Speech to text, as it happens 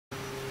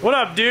What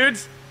up,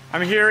 dudes?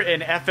 I'm here in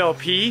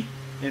FLP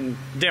in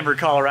Denver,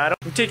 Colorado.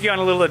 I'm taking you on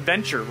a little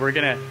adventure. We're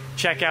gonna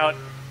check out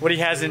what he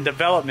has in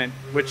development,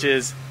 which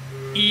is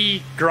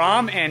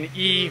Grom and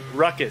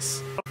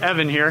Ruckus.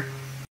 Evan here.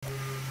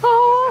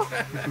 Oh.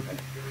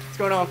 What's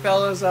going on,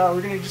 fellas? We're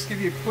gonna just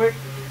give you a quick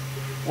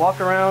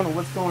walk around of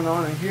what's going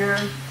on in here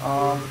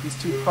with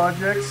these two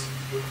projects.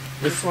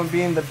 This one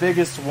being the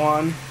biggest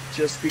one,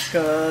 just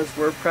because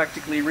we're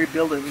practically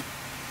rebuilding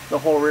the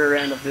whole rear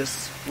end of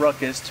this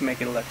Ruckus to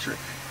make it electric.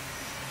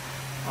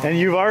 And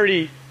you've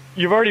already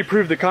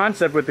proved the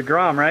concept with the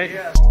Grom, right?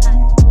 Yeah.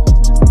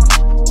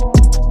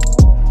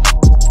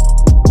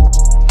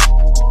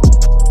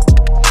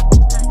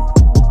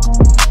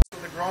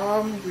 The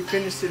Grom, we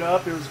finished it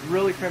up. It was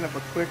really kind of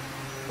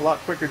a lot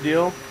quicker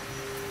deal,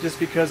 just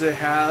because it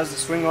has a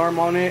swing arm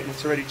on it and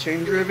it's already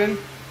chain driven.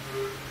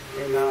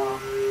 And you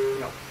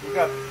know, we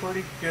got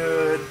pretty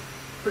good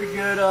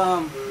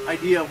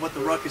idea of what the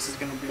Ruckus is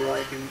going to be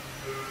like, and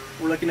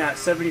we're looking at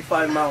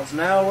 75 miles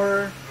an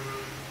hour.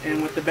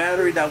 And with the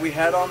battery that we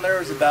had on there, it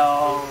was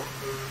about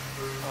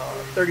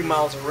 30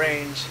 miles of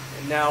range,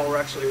 and now we're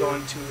actually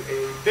going to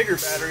a bigger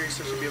battery,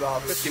 so it should be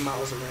about 50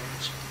 miles of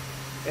range.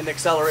 And the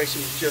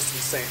acceleration is just the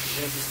same.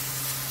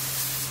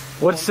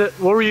 What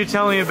were you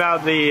telling me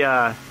about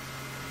the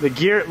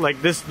gear,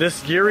 like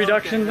this gear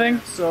reduction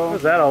thing? So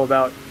what's that all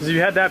about? Because you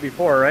had that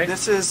before, right?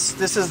 This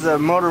is the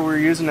motor we were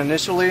using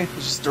initially. It's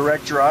just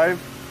direct drive,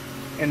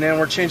 and then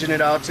we're changing it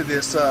out to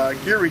this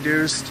gear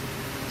reduced.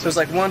 So it's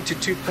like 1 to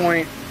 2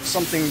 point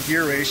something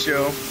gear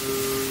ratio.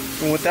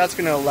 And what that's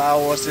going to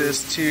allow us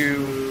is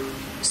to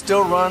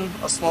still run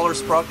a smaller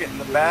sprocket in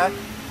the back,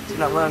 so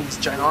not run these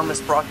ginormous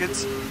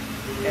sprockets.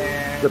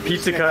 And the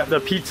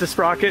pizza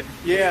sprocket.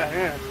 Yeah.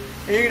 And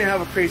you're going to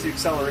have a crazy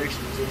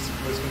acceleration. Is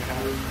what's going to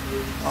happen.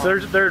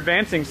 So they're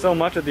advancing so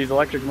much with these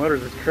electric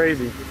motors. It's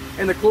crazy.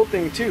 And the cool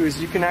thing too is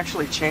you can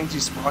actually change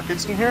these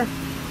sprockets in here.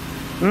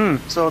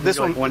 So this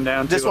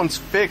one's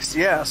fixed,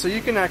 yeah. So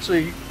you can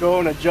actually go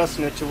and adjust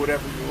it to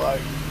whatever you like.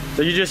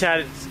 So you just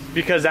had it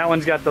because that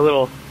one's got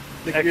the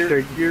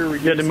extra gear.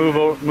 You had to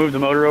move the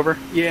motor over.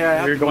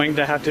 Yeah, you're going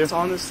to have to. It's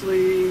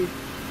honestly,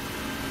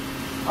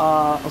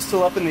 I'm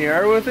still up in the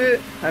air with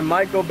it. I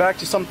might go back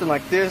to something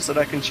like this that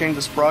I can change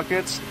the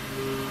sprockets,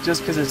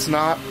 just because it's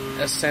not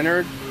as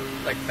centered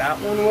like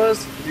that one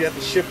was. You have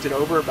to shift it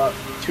over about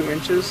 2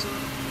 inches.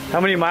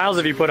 How many miles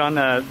have you put on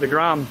the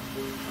Grom?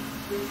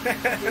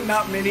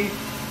 Not many.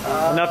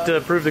 Enough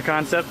to prove the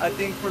concept? I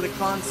think for the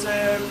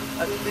concept,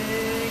 I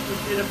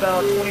think we did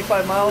about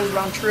 25 miles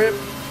round trip,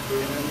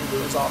 and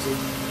it was awesome.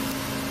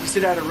 You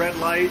sit at a red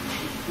light,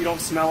 you don't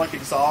smell like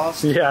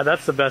exhaust. Yeah,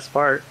 that's the best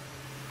part.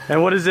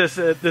 And what is this?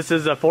 This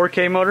is a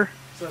 4K motor?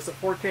 So it's a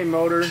 4K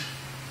motor,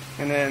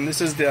 and then this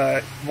is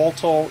the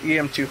Voltol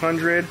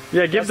EM200.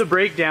 Yeah, give the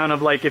breakdown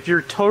of, like, if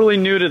you're totally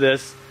new to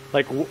this,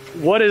 like,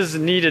 what is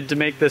needed to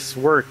make this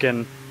work,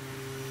 and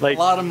like, a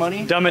lot of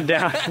money. Dumb it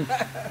down.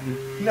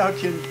 No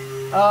kidding.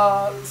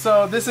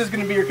 So this is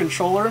going to be your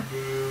controller,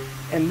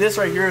 and this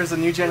right here is a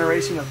new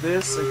generation of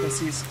this. So you can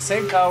see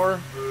same power,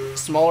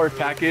 smaller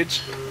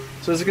package.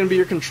 So this is going to be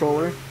your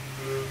controller.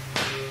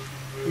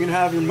 You're going to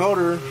have your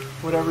motor,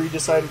 whatever you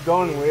decided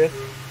going with,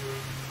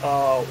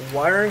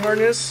 wiring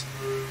harness,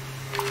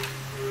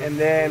 and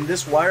then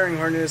this wiring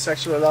harness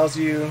actually allows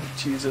you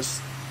to use this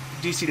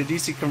DC to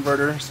DC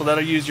converter. So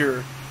that'll use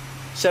your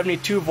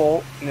 72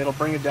 volt, and it'll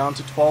bring it down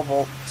to 12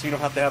 volt, so you don't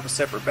have to have a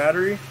separate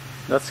battery.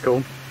 That's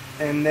cool.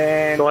 And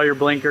then so all your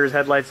blinkers,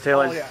 headlights,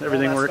 taillights,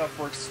 everything works. Stuff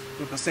works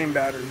with the same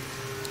battery.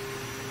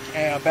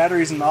 And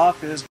batteries in the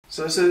office.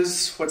 So this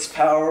is what's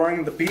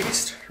powering the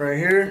beast right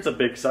here. It's a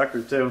big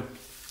sucker too.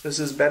 This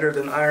is better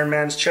than Iron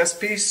Man's chest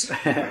piece.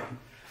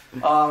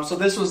 So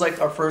this was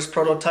like our first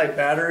prototype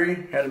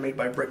battery. Had it made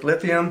by Brick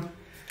Lithium.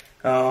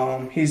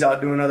 He's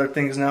out doing other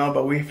things now,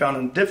 but we found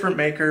a different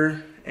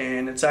maker,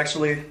 and it's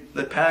actually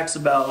the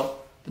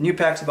new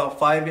pack's about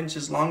 5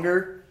 inches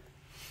longer.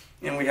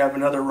 And we have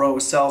another row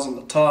of cells on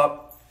the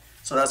top,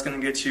 so that's going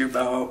to get you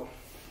about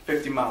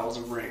 50 miles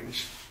of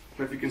range.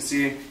 But if you can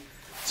see,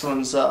 this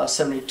one's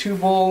 72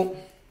 volt,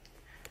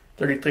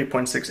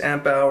 33.6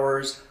 amp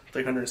hours,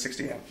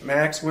 360 amp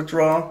max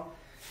withdrawal,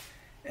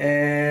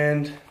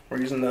 and we're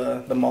using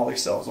the moly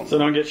cells on. So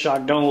don't get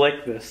shocked, don't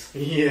lick this.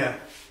 Yeah.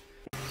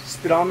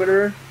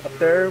 Speedometer up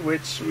there,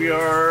 which we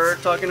are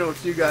talking to a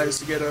few guys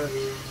to get a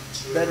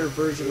better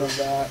version of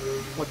that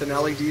with an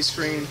LED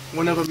screen.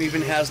 One of them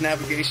even has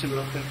navigation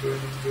built into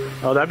it.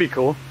 Oh, that'd be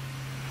cool.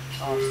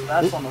 So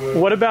that's on the way.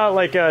 What about,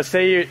 like,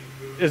 say,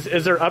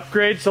 is there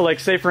upgrades? So, like,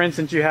 say for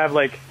instance you have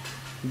like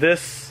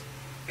this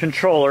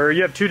controller.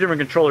 You have two different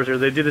controllers here.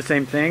 They do the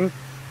same thing.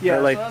 Yeah,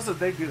 like, so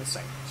they do the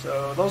same.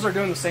 So those are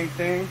doing the same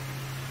thing,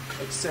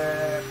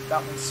 except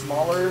that one's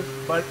smaller.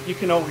 But you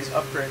can always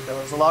upgrade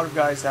those. A lot of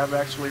guys have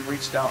actually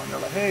reached out and they're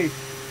like, hey,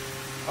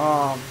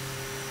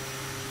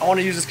 I want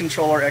to use this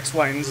controller X,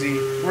 Y, and Z.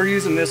 We're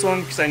using this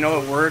one because I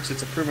know it works.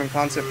 It's a proven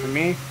concept for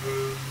me,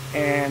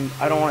 and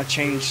I don't want to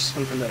change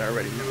something that I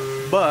already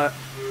know. But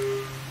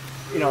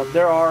you know,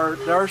 there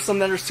are some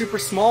that are super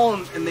small,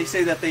 and they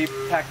say that they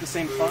pack the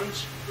same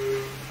punch.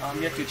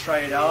 You have to try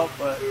it out,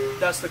 but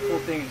that's the cool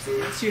thing. Is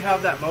once you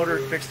have that motor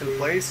fixed in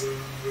place,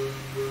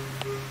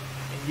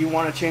 and you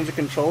want to change the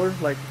controller,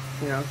 like,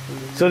 you know.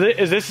 So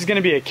this is going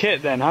to be a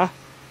kit then, huh?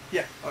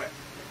 Yeah. Okay.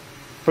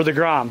 For the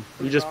Grom.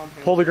 You just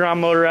pull the Grom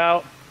motor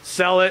out,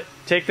 sell it,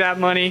 take that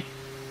money,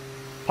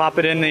 pop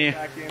it in the.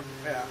 Back in.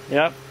 Yeah.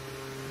 Yep.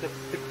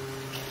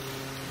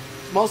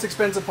 The most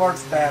expensive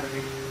part's the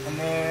battery, and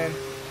then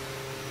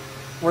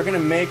we're gonna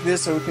make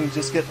this so we can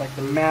just get like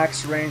the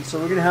max range. So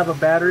we're gonna have a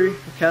battery,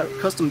 a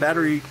custom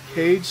battery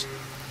cage,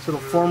 so it'll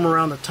form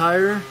around the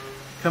tire,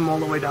 come all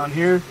the way down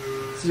here.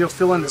 So you'll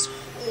fill in this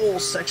whole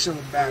section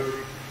with battery.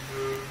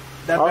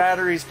 That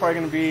battery is probably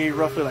gonna be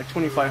roughly like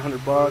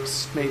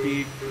 $2,500,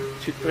 maybe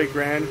 $2-3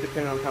 grand,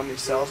 depending on how many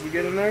cells we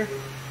get in there.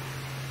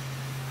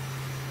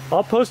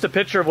 I'll post a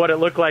picture of what it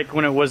looked like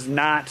when it was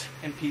not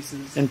in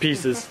pieces. In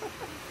pieces.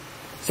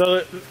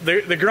 So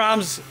the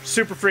Grom's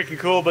super freaking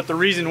cool, but the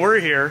reason we're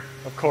here,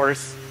 of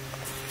course,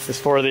 is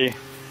for the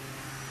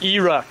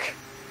E-Ruck.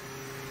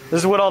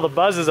 This is what all the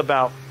buzz is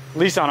about, at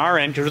least on our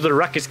end, because we're the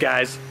Ruckus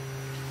guys.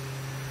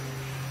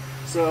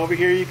 So over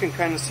here you can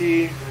kind of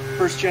see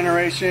first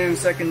generation,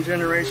 second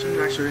generation,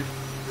 actually.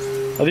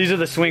 Oh, these are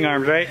the swing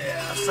arms, right?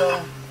 Yeah,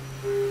 so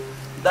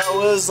that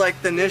was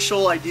like the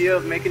initial idea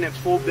of making it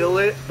full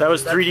billet. That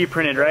was 3D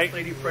printed, right?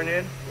 3D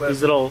printed.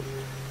 These little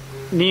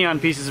neon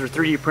pieces are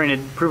 3D printed,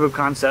 proof of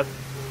concept.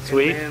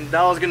 Sweet. And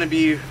that was going to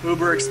be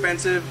uber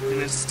expensive,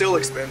 and it's still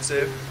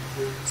expensive.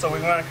 So we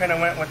kind of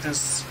went with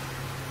this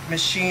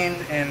machine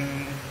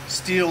and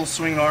steel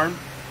swing arm.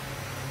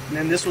 And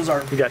then this was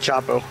our We got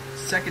Chapo.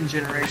 second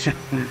generation.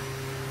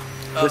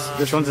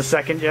 This one's a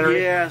second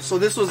generation? Yeah, so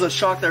this was a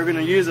shock that we're going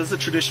to use as a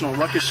traditional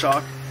Ruckus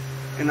shock.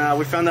 And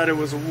we found that it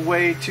was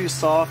way too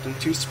soft and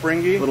too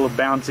springy. A little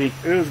bouncy.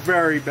 It was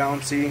very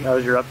bouncy. That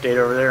was your update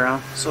over there,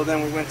 huh? So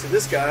then we went to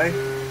this guy.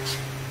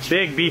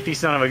 Big, beefy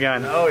son of a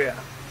gun. Oh yeah.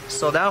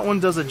 So that one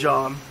does a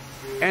job,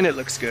 and it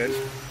looks good.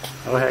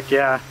 Oh heck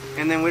yeah.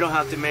 And then we don't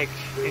have to make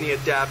any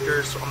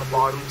adapters on the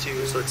bottom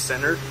too, so it's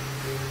centered.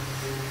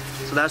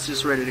 So that's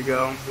just ready to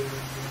go.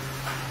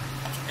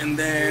 And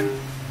then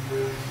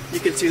you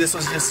can see this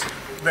was just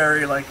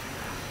very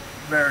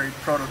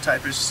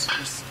prototypish,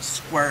 just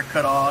square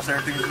cut-offs,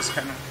 everything's just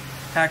kind of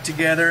hacked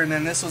together. And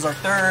then this was our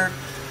third.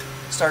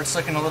 Starts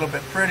looking a little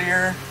bit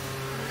prettier.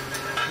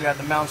 We got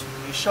the mounts with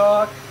the new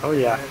shock. Oh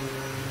yeah. And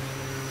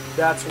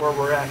that's where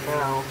we're at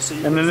now. So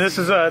and then this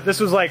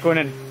was like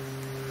when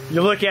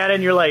you look at it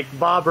and you're like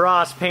Bob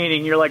Ross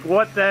painting. You're like,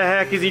 what the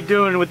heck is he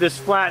doing with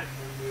this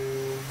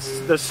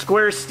the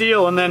square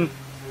steel? And then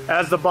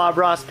as the Bob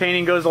Ross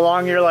painting goes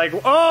along, you're like,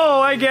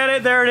 oh, I get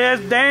it. There it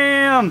is.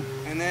 Damn.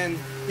 And then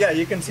yeah,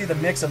 you can see the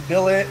mix of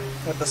billet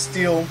with the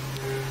steel,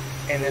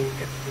 and then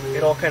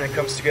it all kind of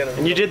comes together.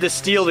 And you did the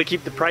steel to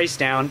keep the price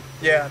down.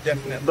 Yeah,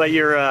 definitely. But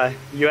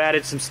you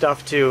added some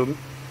stuff to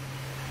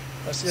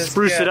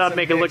spruce it up,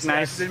 make it look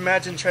nice.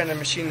 Imagine trying to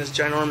machine this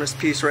ginormous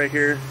piece right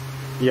here.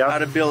 Yeah.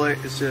 Out of billet,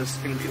 it's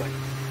just going to be like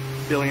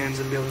billions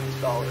and billions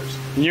of dollars.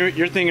 You're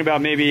thinking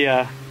about maybe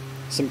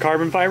some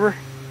carbon fiber?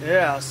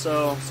 Yeah,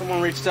 so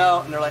someone reached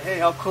out and they're like, hey,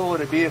 how cool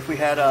would it be if we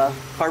had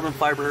carbon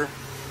fiber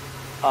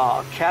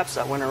caps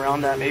that went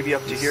around that, maybe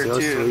up to here so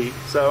too. Sweet.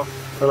 So,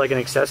 or like an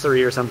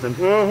accessory or something.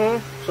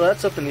 Mm-hmm. So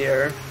that's up in the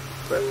air.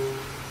 But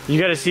you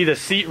got to see the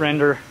seat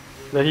render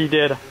that he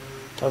did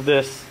of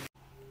this.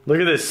 Look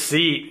at this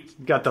seat. It's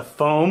got the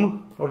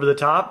foam over the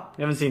top.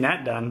 You haven't seen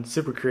that done.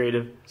 Super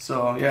creative.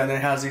 So yeah, and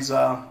it has these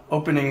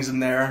openings in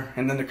there,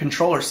 and then the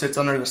controller sits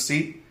under the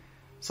seat,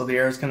 so the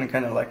air is gonna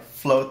kind of like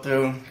flow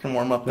through, can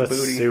warm up the That's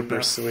booty.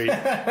 super sweet.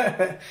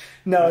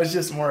 No, it's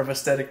just more of an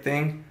aesthetic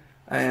thing.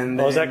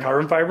 And is that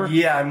carbon fiber?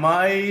 Yeah, I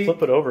might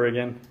flip it over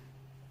again.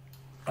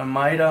 I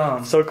might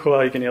so cool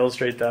how you can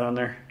illustrate that on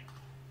there.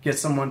 Get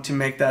someone to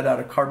make that out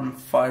of carbon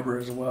fiber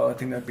as well. I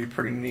think that'd be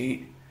pretty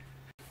neat.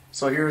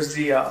 So here's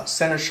the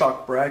center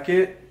shock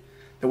bracket.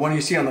 The one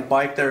you see on the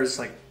bike there is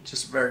like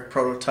just very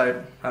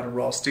prototype out of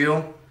raw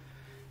steel.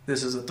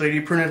 This is a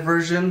 3D printed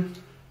version.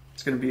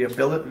 It's going to be a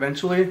billet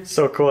eventually.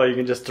 So cool, you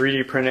can just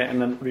 3D print it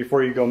and then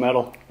before you go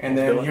metal. And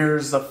then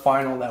here's the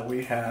final that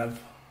we have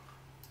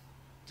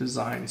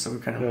designed. So we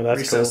kind of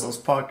recess those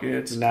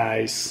pockets.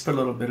 Nice. Put a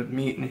little bit of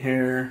meat in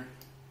here.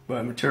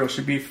 But material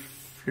should be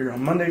here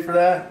on Monday for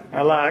that.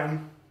 I like.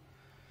 And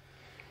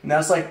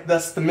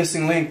that's the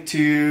missing link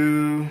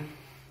to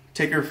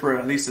take her for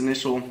at least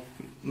initial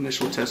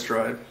test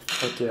drive.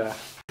 Heck yeah.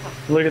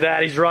 Look at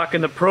that, he's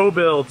rocking the Pro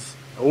builds.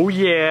 Oh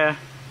yeah.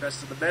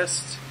 Best of the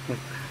best.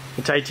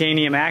 The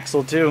titanium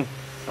axle too.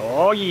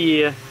 Oh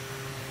yeah.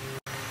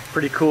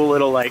 Pretty cool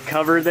little like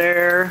cover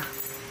there.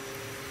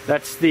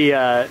 That's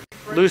the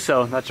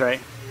Lusso, that's right.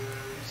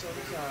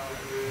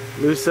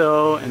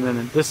 Lusso, and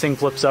then this thing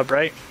flips up,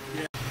 right?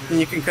 Yeah. And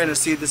you can kind of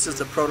see this is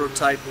the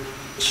prototype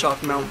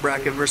shock mount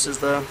bracket versus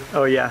the...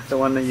 Oh yeah, the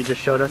one that you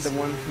just showed us?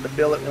 The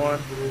billet one.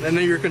 And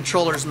then your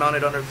controller is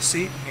mounted under the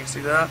seat, you can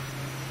see that.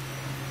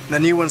 The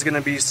new one's going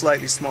to be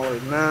slightly smaller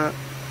than that.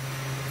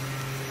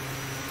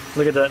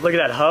 Look at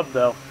that hub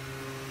though.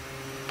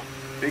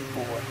 big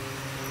boy.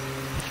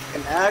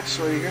 And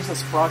actually, here's the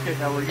sprocket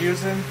that we're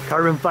using.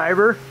 Carbon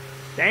fiber.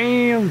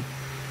 Damn.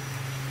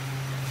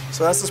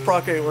 So that's the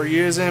sprocket we're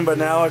using, but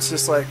now it's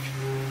just like,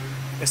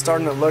 it's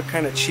starting to look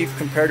kind of cheap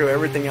compared to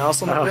everything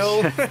else on the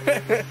build.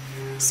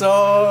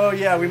 So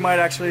yeah, we might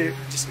actually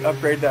just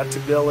upgrade that to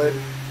billet,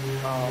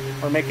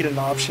 or make it an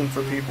option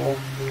for people.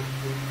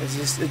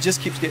 It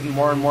just keeps getting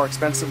more and more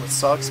expensive. It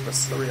sucks, but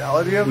it's the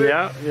reality of it.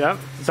 Yeah,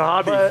 it's a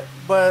hobby.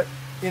 But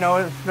you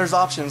know, there's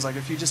options. Like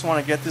if you just want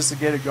to get this to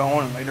get it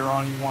going, and later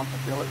on you want the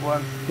billet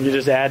one, you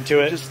just add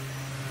to it. Just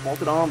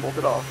bolt it on, bolt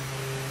it off.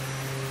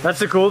 That's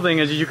the cool thing,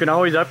 is you can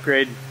always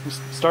upgrade.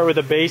 Just start with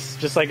a base,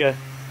 just like when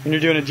you're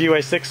doing a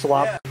GY6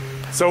 swap. Yeah.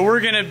 So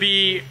we're gonna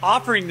be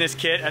offering this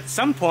kit at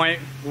some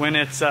point when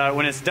it's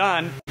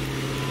done.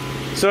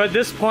 So at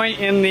this point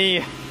in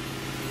the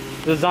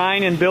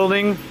design and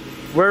building,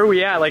 where are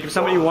we at? Like if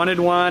somebody wanted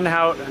one,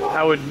 what's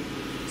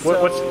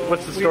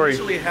the story? We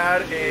usually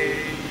had a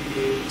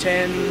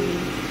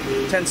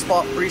 10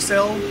 spot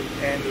pre-sale,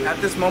 and at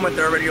this moment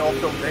they're already all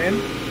filled in.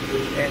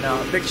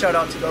 And big shout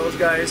out to those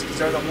guys, because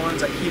they're the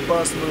ones that keep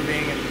us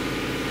moving and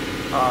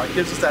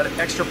gives us that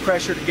extra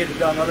pressure to get it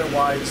done.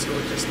 Otherwise, it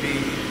would just be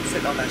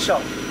sitting on that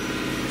shelf.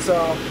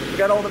 So we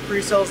got all the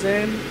pre-sales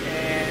in,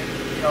 and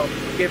you know,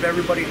 give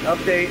everybody an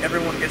update.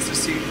 Everyone gets to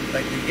see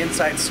like the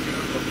inside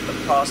scoop of the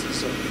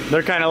process.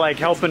 They're kind of like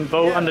helping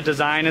vote on the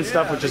design and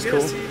stuff, which is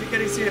cool. You get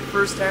to see it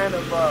firsthand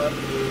of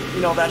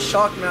you know, that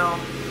shock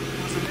mount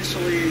was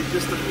initially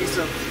just a piece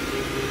of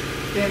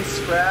thin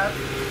scrap.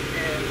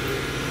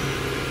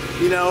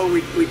 You know,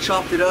 we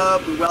chopped it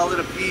up, we welded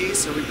a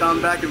piece, and we've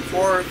gone back and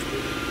forth.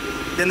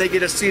 Then they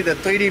get to see the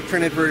 3D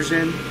printed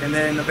version, and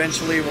then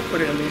eventually we'll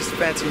put it in these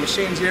fancy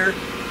machines here.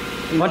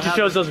 Why don't you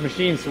show us those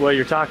machines while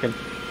you're talking?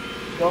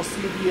 They'll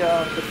see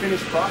the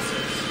finished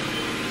process.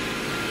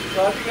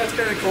 So I think that's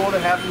kind of cool to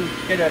have them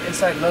get an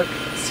inside look,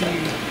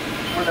 see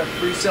where the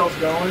pre-sale's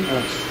going.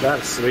 Oh,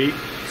 that's sweet.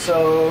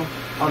 So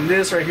on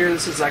this right here,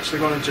 this is actually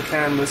going to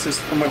Japan. This is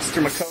from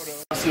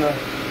Makoto. It's in a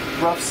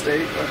rough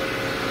state, but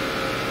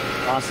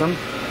awesome.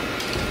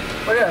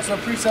 But yeah, so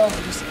pre-sales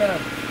are just kind of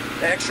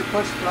the extra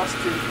push for us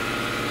to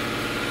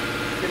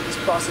get this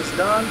process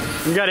done.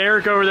 You got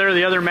Eric over there,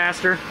 the other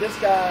master. This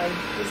guy,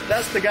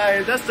 that's the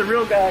guy, that's the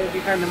real guy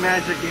behind the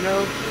magic, you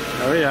know?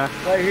 Oh yeah.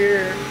 Right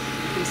here,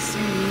 you can see.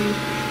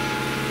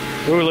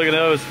 Ooh, look at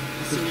those.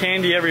 There's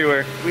candy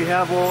everywhere. We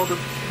have all the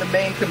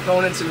main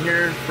components in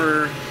here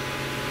for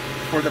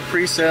the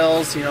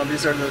pre-sales. You know,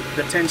 these are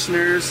the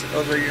tensioners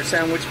over your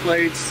sandwich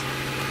plates,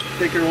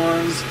 thicker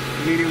ones,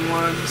 medium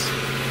ones.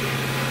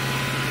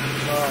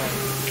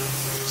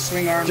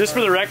 Swing arms. Just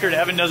for the record,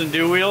 Evan doesn't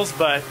do wheels,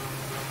 but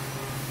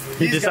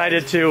he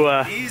decided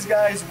to... These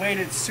guys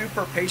waited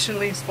super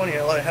patiently. It's funny,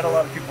 I had a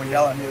lot of people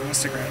yell at me on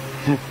Instagram.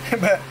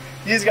 But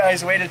these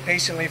guys waited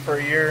patiently for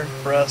a year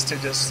for us to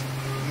just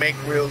make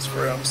wheels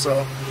for them.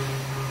 So,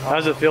 how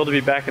does it feel to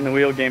be back in the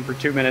wheel game for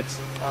 2 minutes?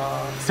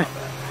 It's not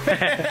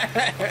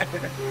bad.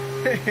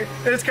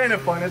 It's kind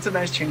of fun. It's a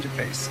nice change of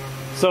pace.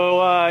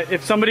 So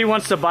if somebody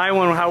wants to buy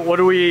one, what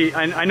do we...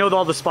 I know that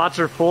all the spots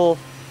are full,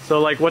 so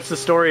like what's the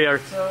story?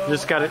 So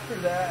just got it.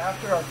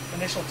 After our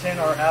initial 10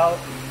 are out,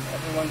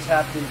 everyone's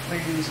happy and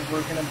pleased.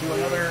 We're going to do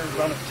another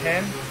run of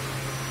 10.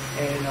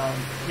 And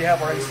you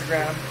have our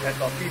Instagram,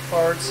 FLP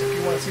Parts. If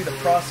you want to see the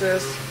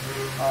process,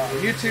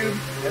 YouTube,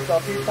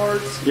 FLP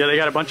Parts. Yeah, they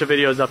got a bunch of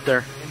videos up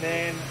there. And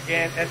then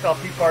again,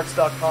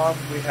 FLPparts.com,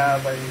 we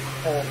have a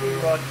whole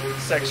e-rug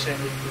section.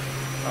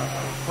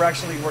 We're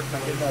actually working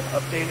on getting that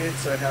updated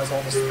so it has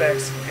all the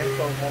specs and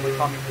info and all the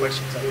common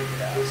questions that we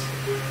could ask.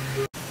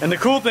 And the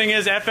cool thing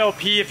is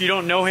FLP, if you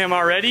don't know him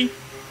already,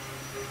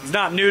 he's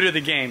not new to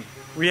the game.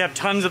 We have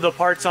tons of the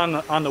parts on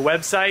the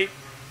website.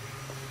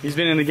 He's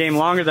been in the game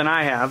longer than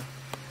I have,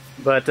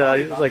 but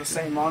like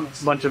a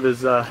bunch of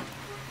his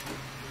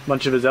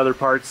other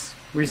parts.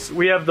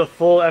 We have the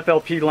full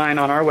FLP line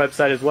on our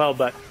website as well,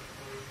 but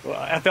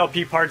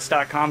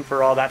FLPparts.com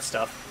for all that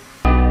stuff.